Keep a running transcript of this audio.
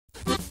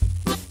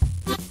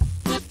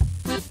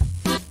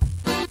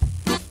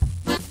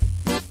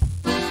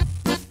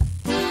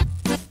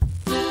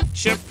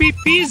Chef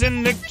Pee-Pee's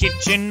in the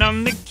kitchen,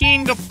 I'm the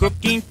king of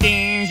cooking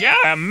things.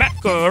 Yeah,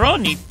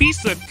 macaroni,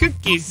 pizza,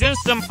 cookies, and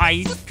some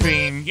ice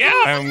cream.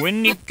 Yeah, and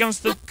when it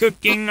comes to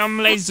cooking, I'm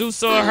like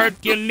Zeus or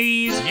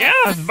Hercules.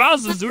 Yeah,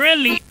 Bowser's is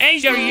really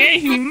Asia, yeah,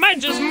 he might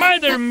just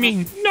murder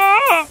me.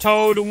 No!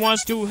 Toad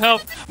wants to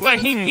help, but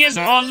he is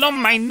all on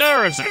my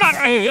nerves.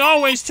 He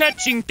always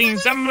touching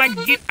things, I'm like,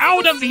 get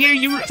out of here,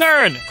 you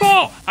turd.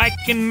 Cool, I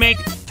can make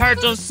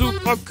turtle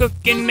soup or cook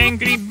an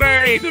Angry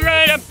Bird.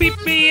 Right,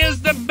 Pee-Pee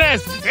is the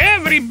best.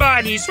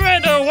 Everybody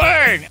spread the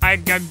word. I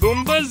got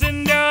Goombas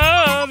in the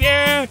oven,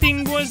 yeah,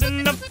 penguins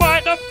in the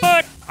pot of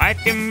foot. I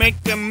can make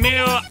a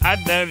meal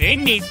out of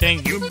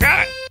anything you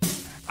got.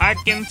 I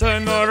can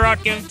turn a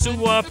rock into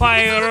a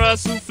pie or a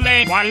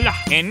souffle, voila.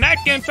 And I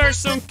can turn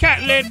some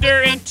cat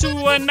litter into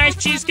a nice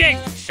cheesecake.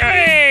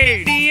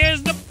 Hey, he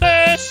is the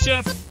best.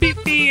 Chef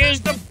Pee-Pee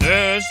is the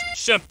best.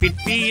 Chef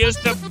Pee-Pee is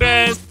the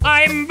best.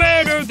 I'm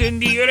better than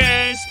the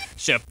rest.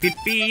 Chef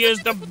Pee-Pee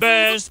is the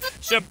best.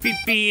 Chef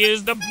Pee-Pee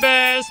is the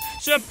best.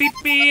 Chef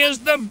Pee-Pee is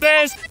the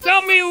best.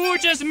 Tell me who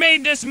just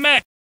made this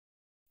mess.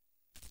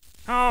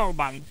 Oh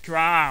my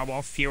God,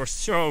 I feel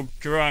so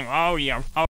drunk. Oh yeah.